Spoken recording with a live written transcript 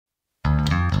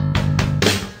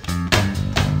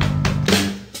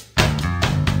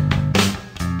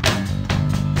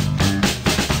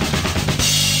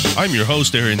I'm your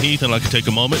host, Aaron Heath, and I'd like to take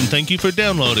a moment and thank you for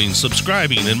downloading,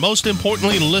 subscribing, and most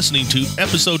importantly, listening to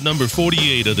episode number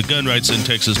 48 of the Gun Rights in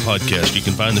Texas podcast. You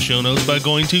can find the show notes by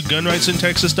going to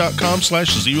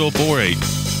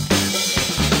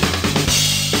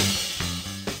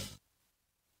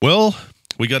gunrightsintexas.com/048. Well,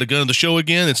 we got a gun of the show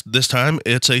again. This time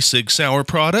it's a Sig Sauer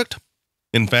product.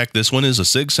 In fact, this one is a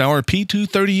Sig Sauer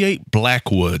P238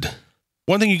 Blackwood.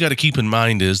 One thing you got to keep in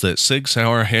mind is that Sig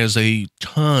Sauer has a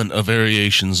ton of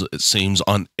variations, it seems,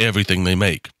 on everything they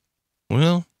make.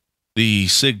 Well, the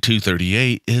Sig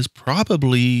 238 is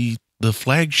probably the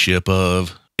flagship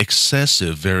of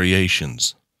excessive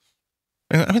variations.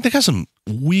 I mean, they got some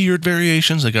weird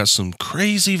variations, they got some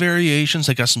crazy variations,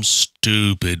 they got some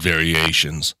stupid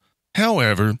variations.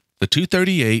 However, the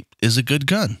 238 is a good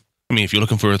gun. I mean, if you're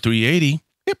looking for a 380,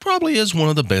 it probably is one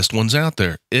of the best ones out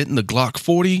there. It and the Glock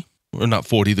 40, or not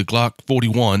 40, the Glock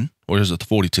 41, or is it the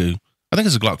 42? I think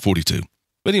it's a Glock 42.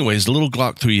 But anyways, the little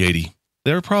Glock 380,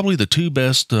 they're probably the two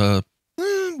best, I'm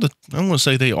going to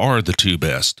say they are the two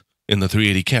best in the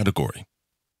 380 category.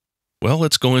 Well,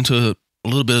 let's go into a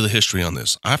little bit of the history on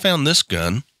this. I found this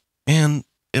gun, and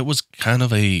it was kind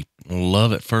of a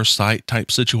love at first sight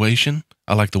type situation.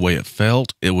 I liked the way it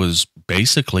felt. It was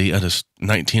basically a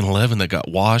 1911 that got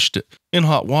washed in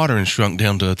hot water and shrunk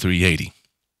down to a 380.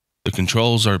 The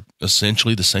controls are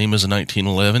essentially the same as a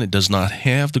 1911. It does not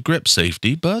have the grip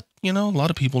safety, but, a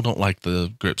lot of people don't like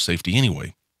the grip safety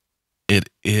anyway. It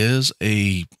is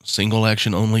a single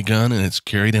action only gun, and it's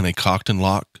carried in a cocked and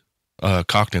locked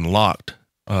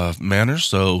manner,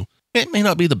 so it may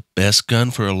not be the best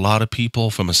gun for a lot of people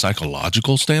from a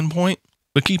psychological standpoint,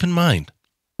 but keep in mind,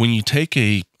 when you take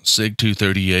a Sig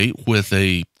 238 with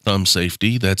a thumb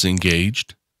safety that's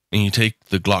engaged, and you take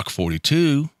the Glock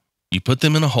 42, you put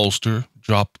them in a holster,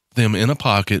 drop them in a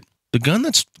pocket, the gun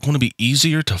that's going to be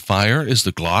easier to fire is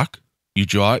the Glock. You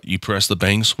draw it, you press the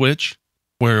bang switch,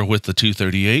 where with the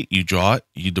 238, you draw it,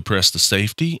 you depress the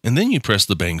safety, and then you press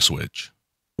the bang switch.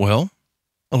 Well,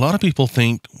 a lot of people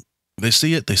think, they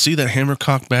see that hammer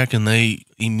cock back, and they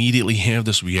immediately have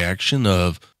this reaction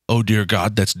of, oh dear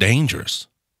God, that's dangerous.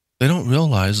 They don't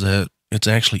realize that it's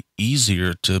actually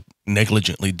easier to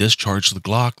negligently discharge the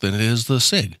Glock than it is the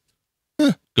Sig.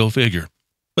 Go figure.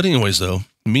 But anyways, though,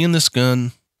 me and this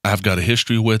gun, I've got a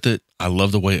history with it. I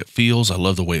love the way it feels. I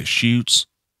love the way it shoots.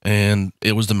 And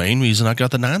it was the main reason I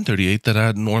got the 938 that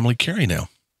I normally carry now.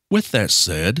 With that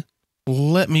said,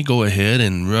 let me go ahead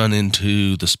and run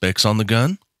into the specs on the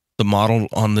gun. The model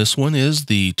on this one is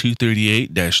the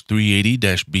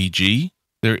 238-380-BG.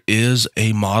 There is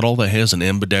a model that has an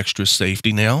ambidextrous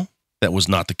safety now. That was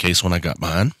not the case when I got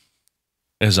mine.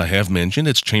 As I have mentioned,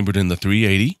 it's chambered in the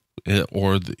 380,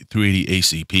 or the 380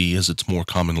 ACP as it's more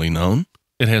commonly known.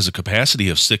 It has a capacity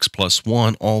of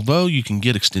 6+1, although you can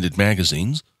get extended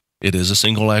magazines. It is a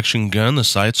single action gun. The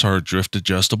sights are drift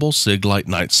adjustable Sig Light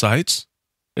night sights.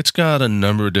 It's got a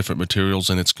number of different materials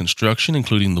in its construction,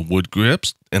 including the wood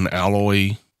grips, an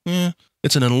alloy,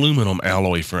 it's an aluminum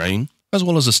alloy frame, as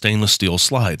well as a stainless steel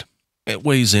slide. It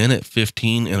weighs in at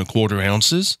 15.25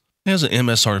 ounces. It has an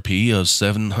MSRP of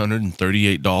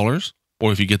 $738,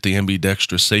 or if you get the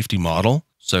ambidextrous safety model,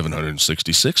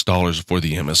 $766 for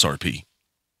the MSRP.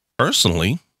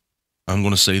 Personally, I'm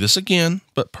going to say this again,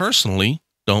 but personally,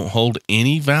 don't hold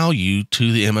any value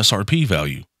to the MSRP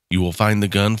value. You will find the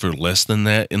gun for less than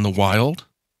that in the wild,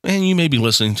 and you may be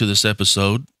listening to this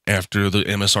episode after the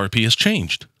MSRP has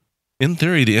changed. In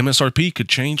theory, the MSRP could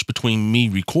change between me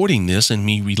recording this and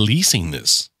me releasing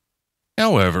this.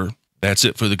 However, that's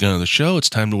it for the gun of the show. It's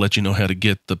time to let you know how to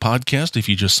get the podcast if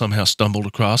you just somehow stumbled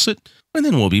across it, and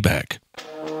then we'll be back.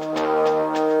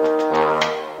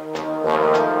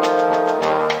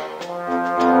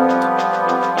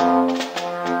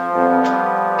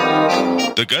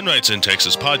 The Gun Rights in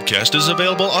Texas podcast is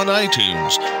available on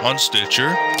iTunes, on Stitcher,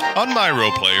 on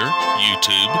MyRoPlayer,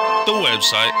 YouTube, the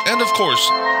website, and of course,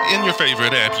 in your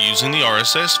favorite app using the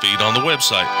RSS feed on the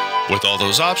website. With all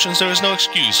those options, there is no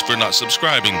excuse for not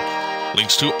subscribing.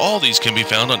 Links to all these can be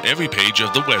found on every page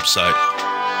of the website.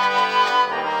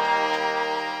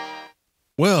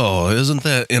 Well, isn't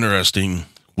that interesting?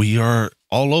 We are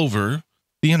all over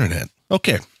the internet.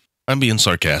 Okay, I'm being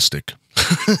sarcastic.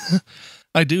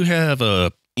 I do have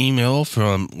a email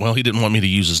from, well, he didn't want me to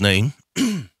use his name,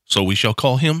 so we shall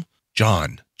call him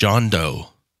John Doe.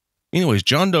 Anyways,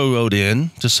 John Doe wrote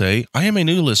in to say, I am a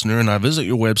new listener and I visit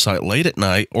your website late at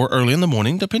night or early in the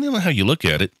morning, depending on how you look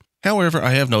at it. However,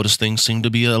 I have noticed things seem to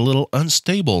be a little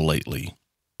unstable lately.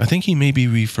 I think he may be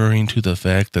referring to the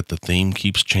fact that the theme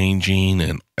keeps changing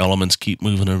and elements keep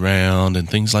moving around and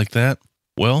things like that.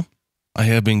 Well, I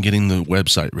have been getting the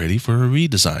website ready for a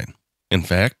redesign. In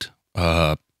fact,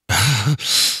 Let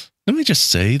me just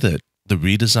say that the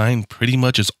redesign pretty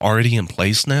much is already in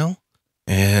place now,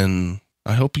 and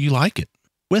I hope you like it.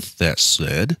 With that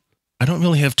said, I don't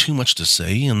really have too much to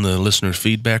say in the listener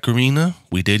feedback arena.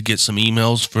 We did get some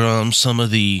emails from some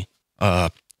of the,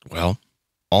 all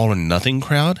or nothing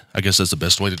crowd. I guess that's the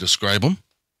best way to describe them.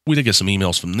 We did get some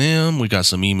emails from them. We got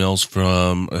some emails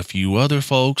from a few other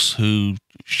folks who,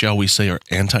 shall we say, are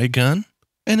anti-gun.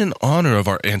 And in honor of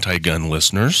our anti-gun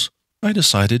listeners, I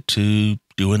decided to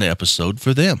do an episode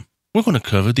for them. We're going to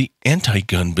cover the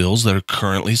anti-gun bills that are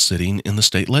currently sitting in the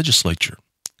state legislature.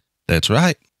 That's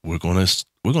right. We're going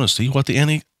to see what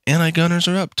the anti-gunners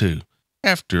are up to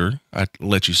after I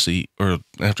let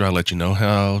you know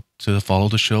how to follow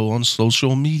the show on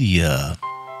social media.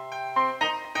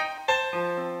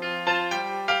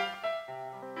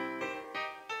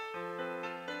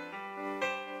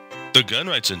 The Gun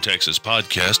Rights in Texas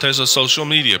podcast has a social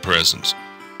media presence.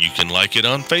 You can like it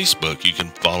on Facebook, you can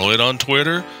follow it on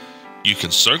Twitter, you can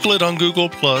circle it on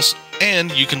Google+,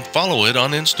 and you can follow it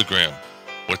on Instagram.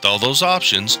 With all those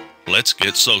options, let's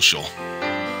get social.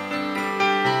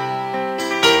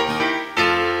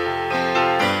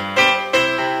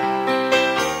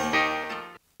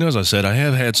 As I said, I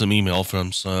have had some email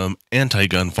from some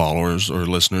anti-gun followers or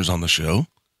listeners on the show.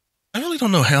 I really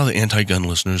don't know how the anti-gun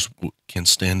listeners can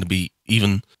stand to be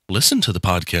even listen to the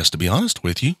podcast, to be honest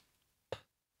with you.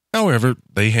 However,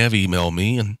 they have emailed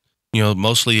me, and,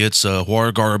 mostly it's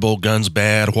war garble, guns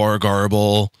bad, war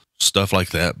garble, stuff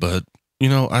like that. But,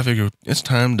 I figure it's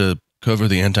time to cover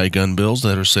the anti-gun bills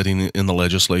that are sitting in the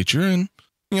legislature, and,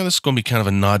 this is going to be kind of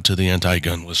a nod to the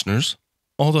anti-gun listeners.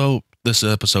 Although this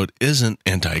episode isn't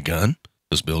anti-gun,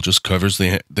 this bill just covers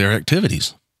their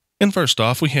activities. And first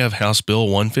off, we have House Bill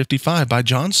 155 by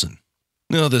Johnson.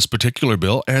 Now, this particular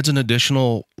bill adds an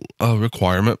additional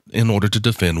requirement in order to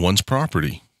defend one's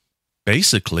property.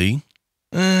 Basically,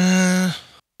 there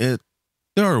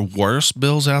are worse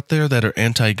bills out there that are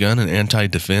anti-gun and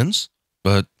anti-defense,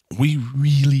 but we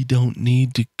really don't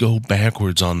need to go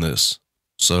backwards on this.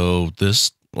 So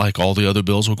this, like all the other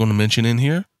bills we're going to mention in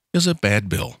here, is a bad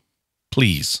bill.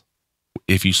 Please,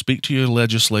 if you speak to your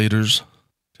legislators,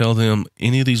 tell them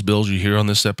any of these bills you hear on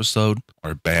this episode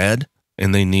are bad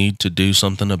and they need to do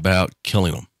something about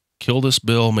killing them. Kill this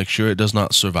bill, make sure it does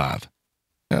not survive.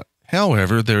 Now,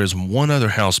 however, there is one other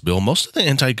House bill. Most of the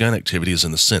anti-gun activity is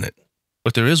in the Senate,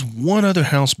 but there is one other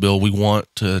House bill we want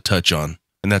to touch on,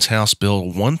 and that's House Bill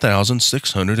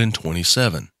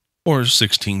 1627, or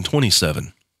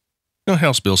 1627. Now,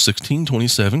 House Bill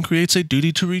 1627 creates a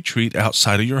duty to retreat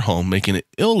outside of your home, making it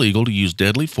illegal to use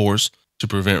deadly force to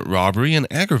prevent robbery and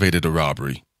aggravated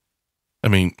robbery. I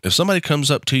mean, if somebody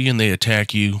comes up to you and they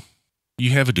attack you,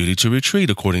 you have a duty to retreat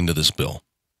according to this bill.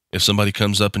 If somebody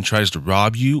comes up and tries to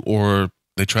rob you, or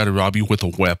they try to rob you with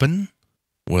a weapon,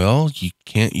 well, you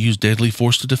can't use deadly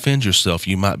force to defend yourself.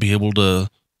 You might be able to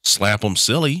slap them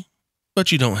silly,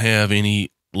 but you don't have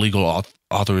any legal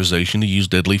authorization to use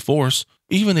deadly force,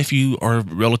 even if you are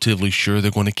relatively sure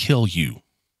they're going to kill you.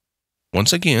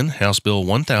 Once again, House Bill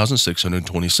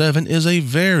 1627 is a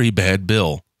very bad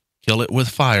bill. Kill it with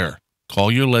fire.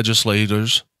 Call your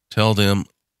legislators. Tell them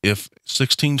if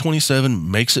 1627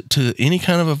 makes it to any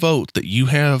kind of a vote that you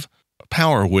have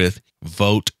power with,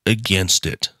 vote against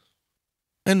it.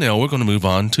 And now we're going to move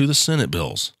on to the Senate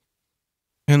bills.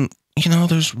 And,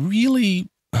 there's really,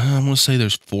 I'm going to say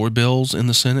there's 4 bills in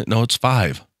the Senate. No, it's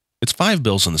 5. It's 5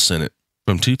 bills in the Senate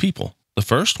from 2 people. The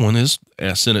first one is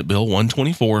Senate Bill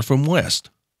 124 from West.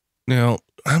 Now,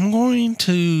 I'm going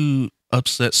to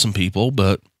upset some people,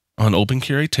 but on Open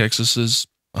Carry Texas's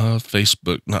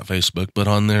but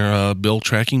on their bill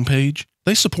tracking page,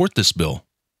 they support this bill.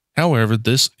 However,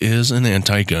 this is an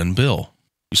anti-gun bill.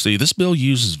 You see, this bill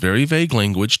uses very vague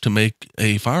language to make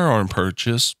a firearm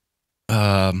purchase.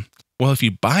 If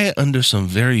you buy it under some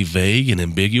very vague and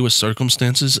ambiguous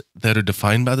circumstances that are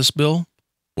defined by this bill,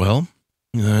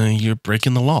 you're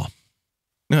breaking the law.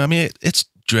 Now, it's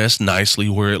dressed nicely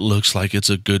where it looks like it's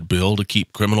a good bill to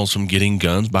keep criminals from getting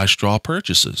guns by straw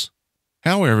purchases.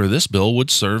 However, this bill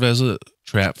would serve as a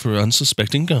trap for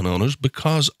unsuspecting gun owners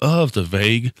because of the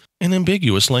vague and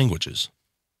ambiguous languages.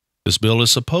 This bill is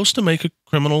supposed to make a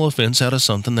criminal offense out of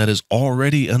something that is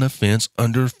already an offense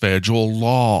under federal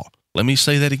law. Let me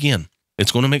say that again.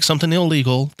 It's going to make something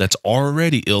illegal that's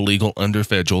already illegal under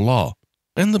federal law.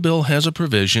 And the bill has a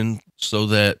provision so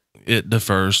that it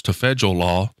defers to federal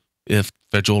law if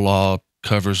federal law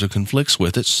covers or conflicts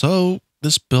with it. So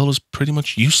this bill is pretty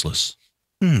much useless.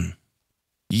 This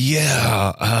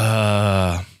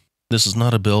is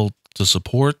not a bill to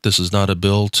support. This is not a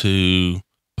bill to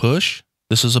push.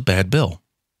 This is a bad bill.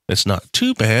 It's not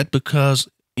too bad because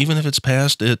even if it's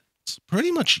passed, it's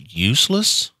pretty much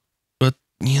useless. But,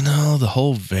 the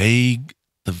whole the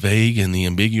vague and the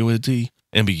ambiguity,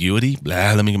 let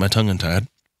me get my tongue untied.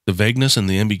 The vagueness and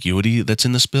the ambiguity that's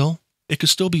in this bill, it could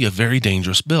still be a very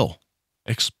dangerous bill,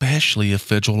 especially if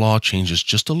federal law changes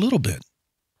just a little bit.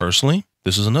 Personally,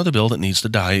 this is another bill that needs to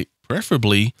die.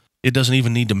 Preferably, it doesn't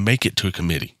even need to make it to a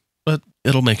committee, but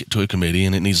it'll make it to a committee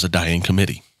and it needs to die in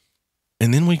committee.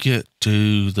 And then we get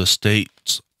to the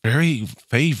state's very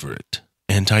favorite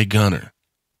anti-gunner.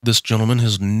 This gentleman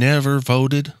has never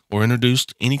voted or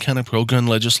introduced any kind of pro-gun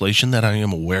legislation that I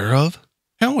am aware of.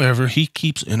 However, he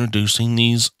keeps introducing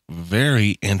these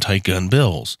very anti-gun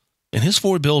bills. And his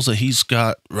 4 bills that he's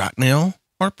got right now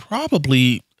are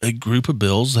probably a group of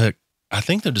bills that I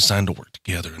think they're designed to work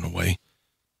together in a way.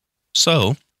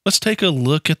 So, let's take a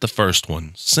look at the first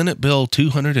one, Senate Bill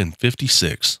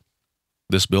 256.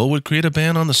 This bill would create a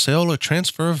ban on the sale or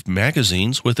transfer of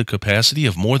magazines with a capacity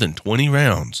of more than 20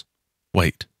 rounds.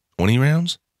 Wait, 20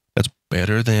 rounds? That's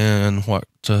better than what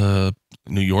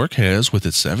New York has with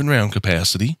its 7-round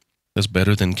capacity. That's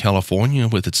better than California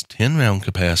with its 10-round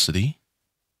capacity.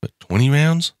 But 20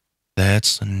 rounds?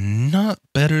 That's not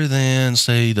better than,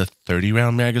 say, the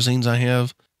 30-round magazines I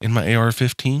have in my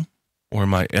AR-15 or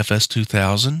my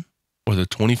FS-2000 or the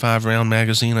 25-round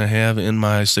magazine I have in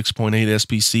my 6.8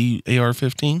 SPC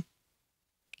AR-15.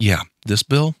 Yeah, this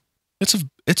bill, it's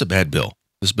a bad bill.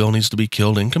 This bill needs to be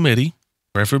killed in committee.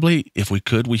 Preferably, if we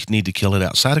could, we need to kill it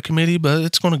outside of committee, but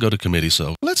it's going to go to committee,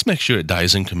 so let's make sure it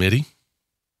dies in committee.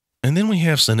 And then we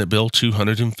have Senate Bill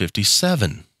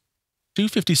 257.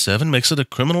 257 makes it a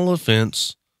criminal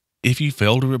offense if you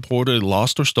fail to report a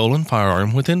lost or stolen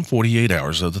firearm within 48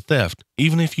 hours of the theft,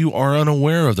 even if you are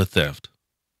unaware of the theft.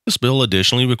 This bill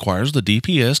additionally requires the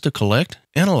DPS to collect,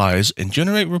 analyze, and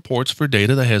generate reports for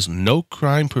data that has no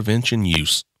crime prevention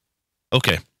use.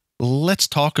 Okay, let's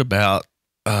talk about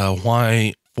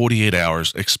why 48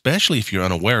 hours, especially if you're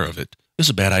unaware of it, is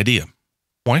a bad idea.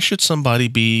 Why should somebody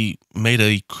be made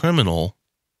a criminal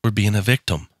for being a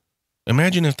victim?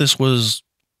 Imagine if this was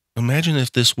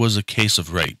a case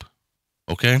of rape,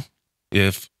 okay?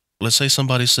 If, let's say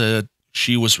somebody said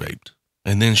she was raped,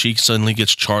 and then she suddenly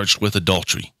gets charged with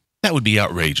adultery. That would be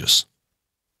outrageous.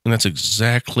 And that's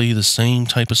exactly the same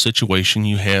type of situation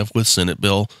you have with Senate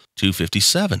Bill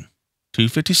 257.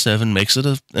 257 makes it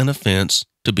an offense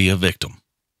to be a victim.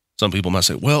 Some people might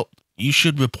say, well, you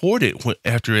should report it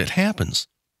after it happens.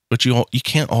 But you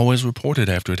can't always report it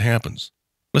after it happens.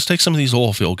 Let's take some of these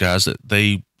oil field guys that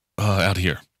they out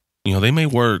here. They may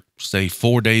work, say,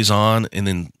 4 days on and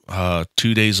then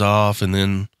 2 days off, and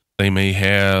then they may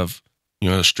have,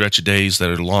 a stretch of days that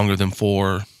are longer than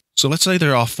 4. So let's say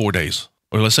they're off 4 days,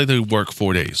 or let's say they work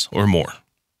 4 days or more.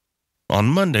 On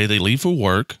Monday, they leave for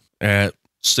work at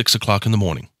 6 o'clock in the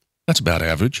morning. That's about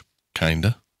average,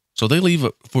 kinda. So they leave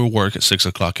for work at 6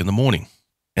 o'clock in the morning.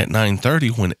 At 9:30,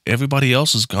 when everybody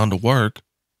else has gone to work,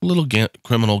 a little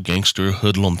criminal gangster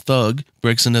hoodlum thug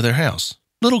breaks into their house.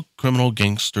 Little criminal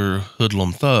gangster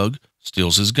hoodlum thug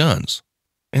steals his guns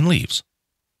and leaves.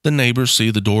 The neighbors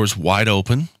see the doors wide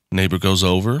open. Neighbor goes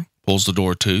over, pulls the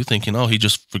door to, thinking, oh, he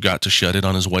just forgot to shut it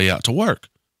on his way out to work.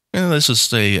 And this is,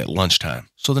 say, at lunchtime.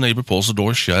 So the neighbor pulls the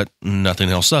door shut, nothing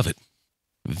else of it.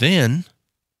 Then,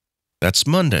 that's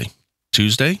Monday.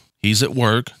 Tuesday, he's at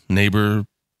work. Neighbor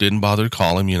didn't bother to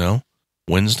call him,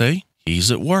 Wednesday,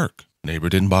 he's at work. Neighbor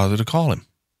didn't bother to call him.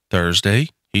 Thursday,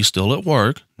 he's still at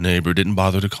work. Neighbor didn't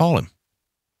bother to call him.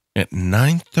 At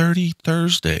 9:30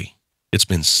 Thursday, it's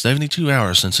been 72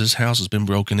 hours since his house has been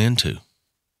broken into.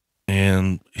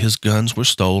 And his guns were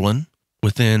stolen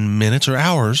within minutes or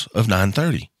hours of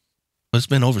 9:30. But it's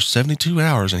been over 72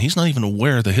 hours, and he's not even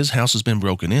aware that his house has been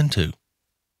broken into.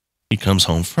 He comes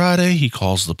home Friday. He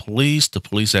calls the police. The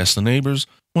police ask the neighbors,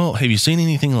 well, have you seen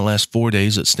anything in the last 4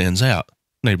 days that stands out?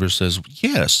 Neighbor says,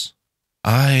 yes.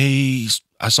 I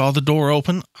saw the door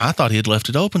open. I thought he had left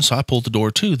it open, so I pulled the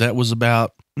door too. That was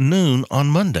about noon on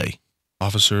Monday.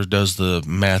 Officer does the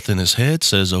math in his head,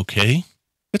 says, okay,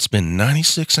 it's been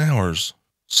 96 hours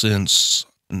since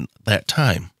that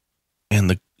time.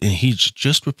 And he's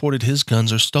just reported his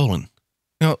guns are stolen.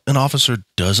 Now, an officer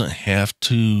doesn't have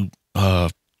to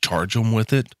charge him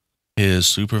with it. His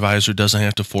supervisor doesn't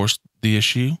have to force the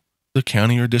issue. The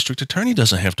county or district attorney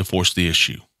doesn't have to force the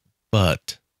issue.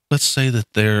 But let's say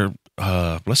that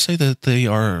they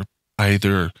are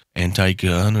either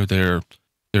anti-gun or they're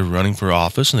running for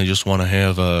office and they just want to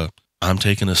have I'm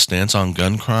taking a stance on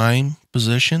gun crime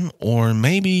position, or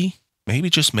maybe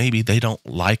just maybe they don't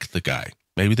like the guy.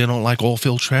 Maybe they don't like oil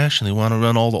field trash and they want to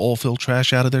run all the oil field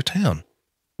trash out of their town.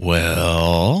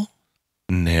 Well,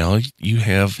 Now you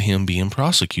have him being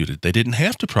prosecuted. They didn't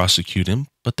have to prosecute him,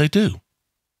 but they do.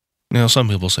 Now, some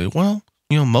people say, well,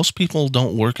 most people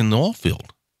don't work in the oil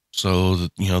field. So,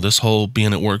 this whole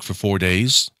being at work for 4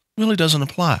 days really doesn't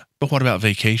apply. But what about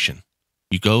vacation?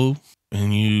 You go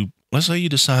and let's say you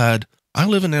decide, I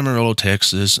live in Amarillo,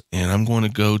 Texas, and I'm going to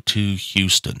go to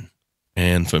Houston.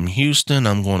 And from Houston,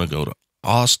 I'm going to go to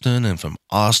Austin. And from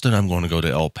Austin, I'm going to go to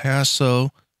El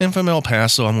Paso. And from El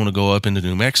Paso, I'm going to go up into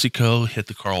New Mexico, hit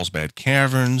the Carlsbad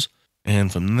Caverns.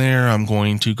 And from there, I'm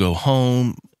going to go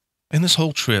home. And this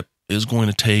whole trip is going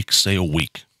to take, say, a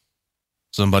week.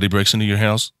 Somebody breaks into your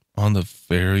house on the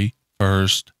very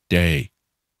first day.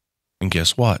 And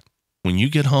guess what? When you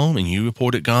get home and you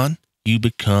report it gone, you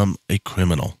become a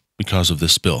criminal because of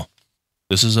this bill.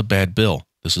 This is a bad bill.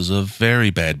 This is a very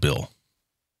bad bill.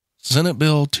 Senate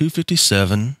Bill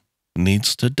 257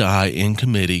 needs to die in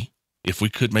committee. If we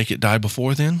could make it die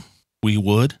before then, we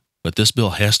would, but this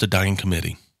bill has to die in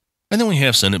committee. And then we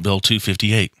have Senate Bill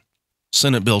 258.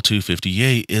 Senate Bill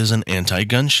 258 is an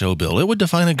anti-gun show bill. It would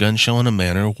define a gun show in a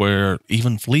manner where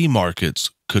even flea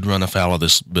markets could run afoul of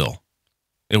this bill.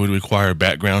 It would require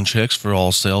background checks for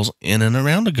all sales in and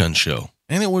around a gun show.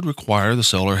 And it would require the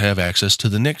seller have access to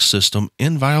the NICS system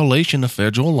in violation of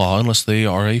federal law unless they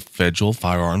are a federal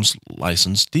firearms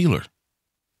licensed dealer.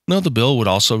 Now, the bill would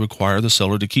also require the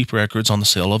seller to keep records on the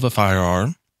sale of a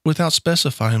firearm without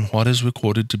specifying what is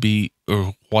recorded to be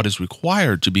or what is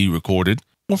required to be recorded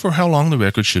or for how long the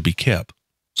record should be kept.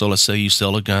 So let's say you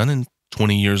sell a gun and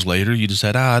 20 years later you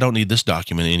decide, I don't need this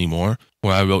document anymore,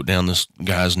 where I wrote down this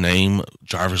guy's name,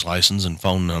 driver's license, and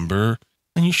phone number,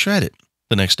 and you shred it.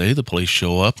 The next day, the police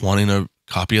show up wanting a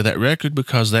copy of that record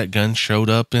because that gun showed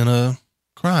up in a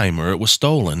crime or it was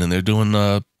stolen, and they're doing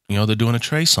a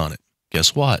trace on it.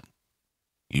 Guess what?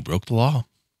 You broke the law.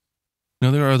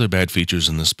 Now, there are other bad features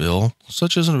in this bill,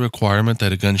 such as a requirement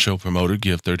that a gun show promoter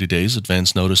give 30 days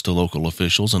advance notice to local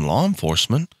officials and law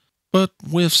enforcement, but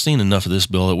we've seen enough of this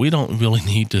bill that we don't really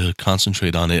need to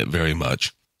concentrate on it very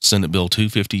much. Senate Bill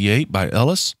 258 by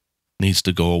Ellis needs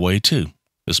to go away too.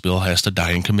 This bill has to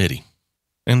die in committee.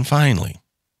 And finally,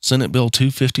 Senate Bill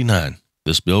 259.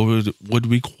 This bill would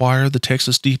require the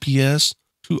Texas DPS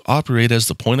to operate as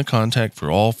the point of contact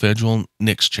for all federal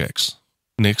NICS checks.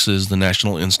 NICS is the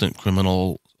National Instant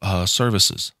Criminal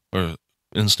Services, or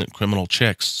Instant Criminal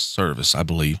Checks Service, I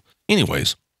believe.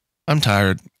 Anyways, I'm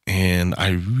tired, and I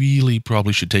really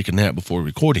probably should take a nap before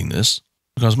recording this,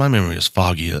 because my memory is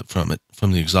foggy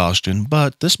from the exhaustion,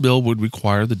 but this bill would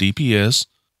require the DPS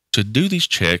to do these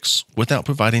checks without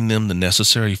providing them the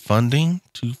necessary funding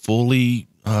to fully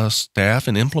staff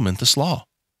and implement this law.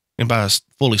 And by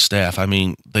fully staff, I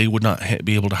mean they would not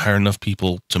be able to hire enough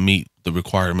people to meet the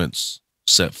requirements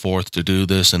set forth to do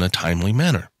this in a timely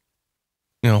manner.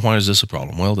 Why is this a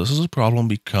problem? Well, this is a problem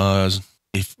because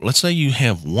if, let's say you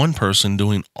have one person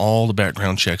doing all the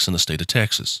background checks in the state of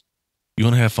Texas, you're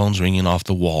going to have phones ringing off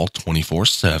the wall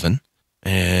 24/7,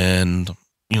 and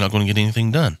you're not going to get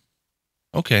anything done.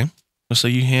 Okay, let's say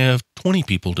you have 20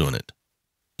 people doing it.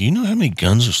 Do you know how many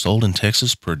guns are sold in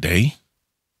Texas per day?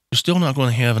 You're still not going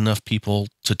to have enough people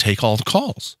to take all the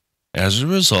calls. As a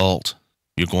result,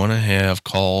 you're going to have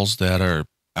calls that are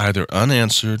either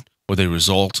unanswered or they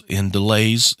result in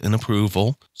delays in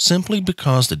approval simply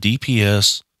because the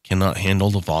DPS cannot handle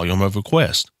the volume of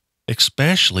requests,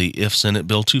 especially if Senate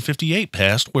Bill 258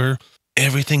 passed, where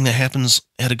everything that happens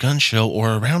at a gun show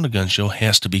or around a gun show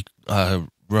has to be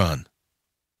run.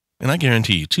 And I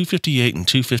guarantee you, 258 and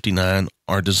 259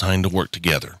 are designed to work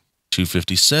together.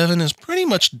 257 is pretty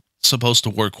much supposed to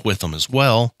work with them as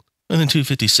well. And then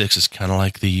 256 is kind of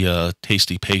like the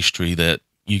tasty pastry that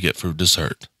you get for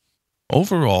dessert.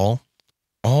 Overall,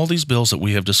 all these bills that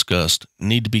we have discussed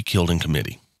need to be killed in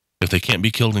committee. If they can't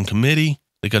be killed in committee,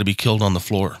 they got to be killed on the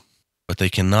floor. But they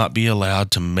cannot be allowed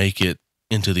to make it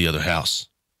into the other house.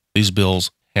 These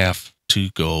bills have to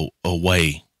go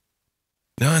away.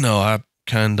 Now, I know I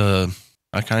kind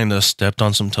of stepped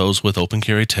on some toes with Open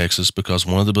Carry Texas because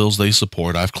one of the bills they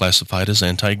support I've classified as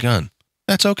anti-gun.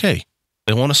 That's okay.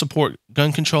 They want to support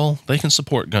gun control, they can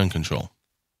support gun control.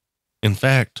 In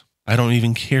fact, I don't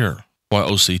even care what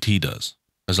OCT does,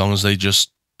 as long as they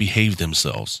just behave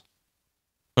themselves.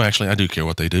 Well, actually, I do care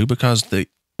what they do because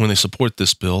when they support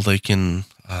this bill, they can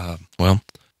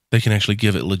actually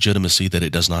give it legitimacy that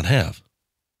it does not have.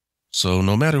 So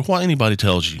no matter what anybody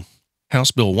tells you,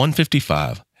 House Bill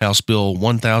 155, House Bill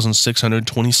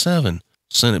 1627,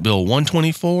 Senate Bill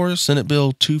 124, Senate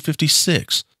Bill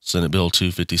 256, Senate Bill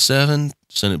 257,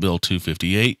 Senate Bill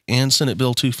 258, and Senate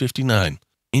Bill 259.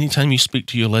 Anytime you speak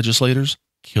to your legislators,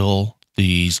 kill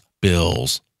these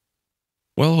bills.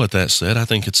 Well, with that said, I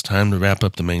think it's time to wrap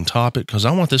up the main topic because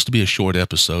I want this to be a short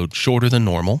episode, shorter than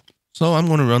normal. So I'm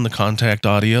going to run the contact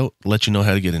audio, let you know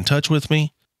how to get in touch with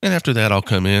me. And after that, I'll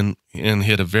come in and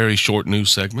hit a very short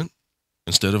news segment.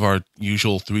 Instead of our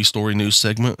usual 3-story news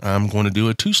segment, I'm going to do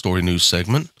a 2-story news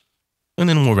segment. And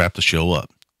then we'll wrap the show up.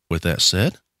 With that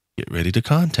said, get ready to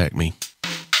contact me.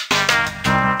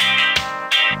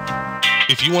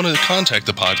 If you want to contact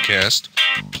the podcast,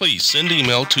 please send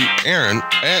email to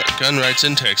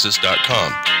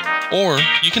aaron@gunrightsintexas.com. Or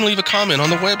you can leave a comment on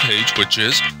the webpage, which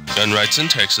is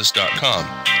gunrightsintexas.com.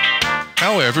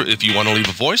 However, if you want to leave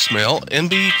a voicemail and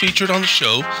be featured on the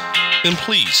show, then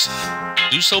please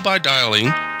do so by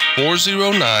dialing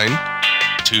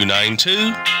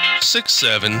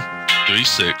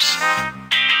 409-292-6736.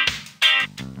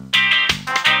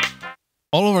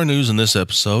 All of our news in this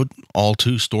episode, all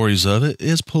 2 stories of it,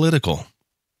 is political.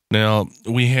 Now,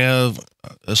 we have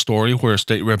a story where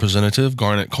State Representative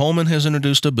Garnet Coleman has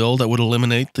introduced a bill that would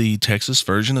eliminate the Texas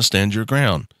version of Stand Your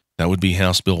Ground. That would be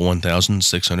House Bill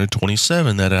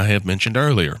 1627 that I have mentioned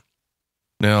earlier.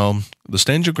 Now, the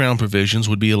Stand Your Ground provisions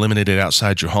would be eliminated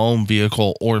outside your home,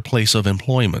 vehicle, or place of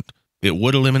employment. It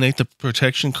would eliminate the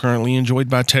protection currently enjoyed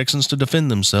by Texans to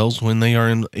defend themselves when they are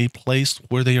in a place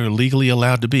where they are legally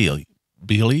allowed to be.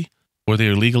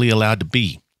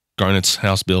 Garnett's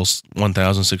House Bill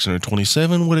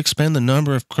 1627 would expand the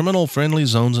number of criminal-friendly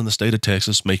zones in the state of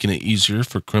Texas, making it easier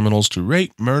for criminals to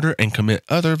rape, murder, and commit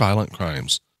other violent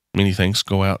crimes. Many thanks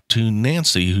go out to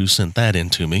Nancy, who sent that in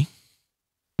to me.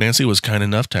 Nancy was kind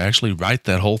enough to actually write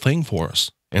that whole thing for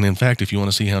us. And in fact, if you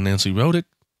want to see how Nancy wrote it,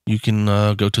 you can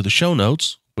go to the show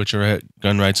notes, which are at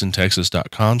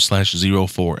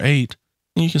gunrightsintexas.com/048,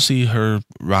 and you can see her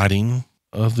writing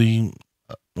of the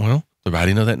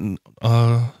writing of that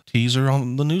teaser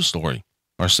on the news story.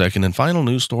 Our second and final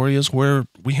news story is where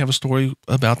we have a story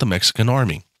about the Mexican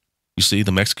Army. You see,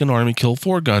 the Mexican Army killed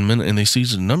 4 gunmen and they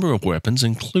seized a number of weapons,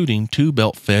 including 2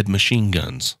 belt-fed machine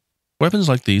guns. Weapons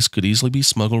like these could easily be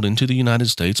smuggled into the United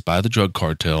States by the drug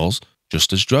cartels,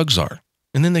 just as drugs are,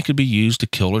 and then they could be used to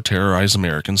kill or terrorize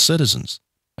American citizens.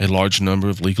 A large number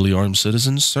of legally armed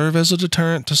citizens serve as a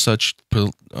deterrent to such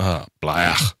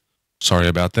Sorry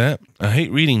about that. I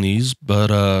hate reading these,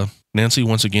 but Nancy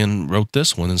once again wrote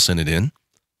this one and sent it in.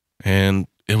 And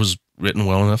it was written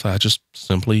well enough. I just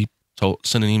simply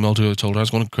sent an email to her, told her I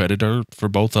was going to credit her for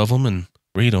both of them and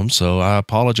read them. So I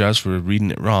apologize for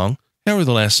reading it wrong. However,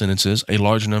 the last sentence is, a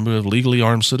large number of legally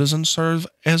armed citizens serve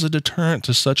as a deterrent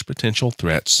to such potential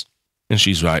threats. And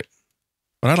she's right.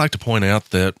 But I'd like to point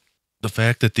out that the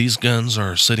fact that these guns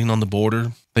are sitting on the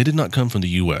border, they did not come from the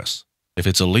U.S. If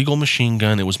it's a legal machine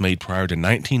gun, it was made prior to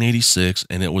 1986,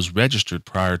 and it was registered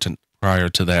prior to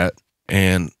that.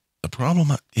 And the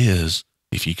problem is,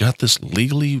 if you got this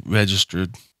legally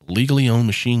registered, legally owned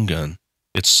machine gun,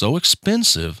 it's so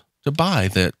expensive to buy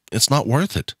that it's not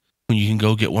worth it when you can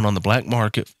go get one on the black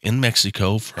market in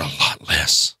Mexico for a lot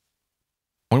less.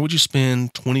 Why would you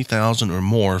spend $20,000 or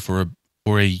more for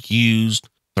a used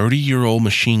 30-year-old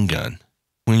machine gun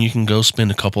when you can go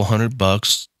spend a couple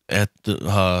 $100 at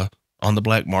the on the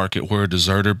black market where a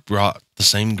deserter brought the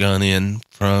same gun in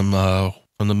from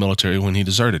the military when he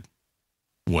deserted?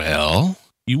 Well,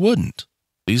 you wouldn't.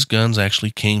 These guns actually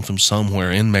came from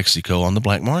somewhere in Mexico on the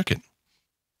black market.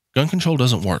 Gun control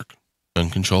doesn't work.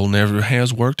 Gun control never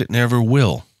has worked. It never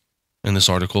will. And this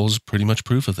article is pretty much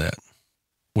proof of that.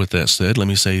 With that said, let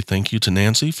me say thank you to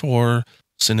Nancy for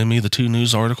sending me the 2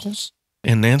 news articles.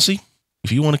 And Nancy,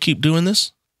 if you want to keep doing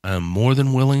this, I'm more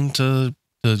than willing to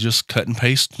just cut and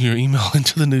paste your email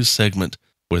into the news segment.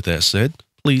 With that said,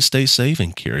 please stay safe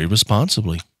and carry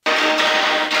responsibly.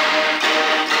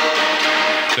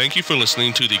 Thank you for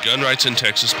listening to the Gun Rights in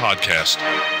Texas podcast.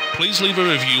 Please leave a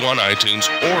review on iTunes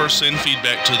or send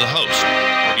feedback to the host.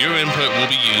 Your input will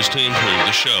be used to improve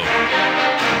the show.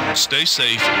 Stay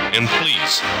safe and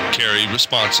please carry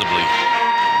responsibly.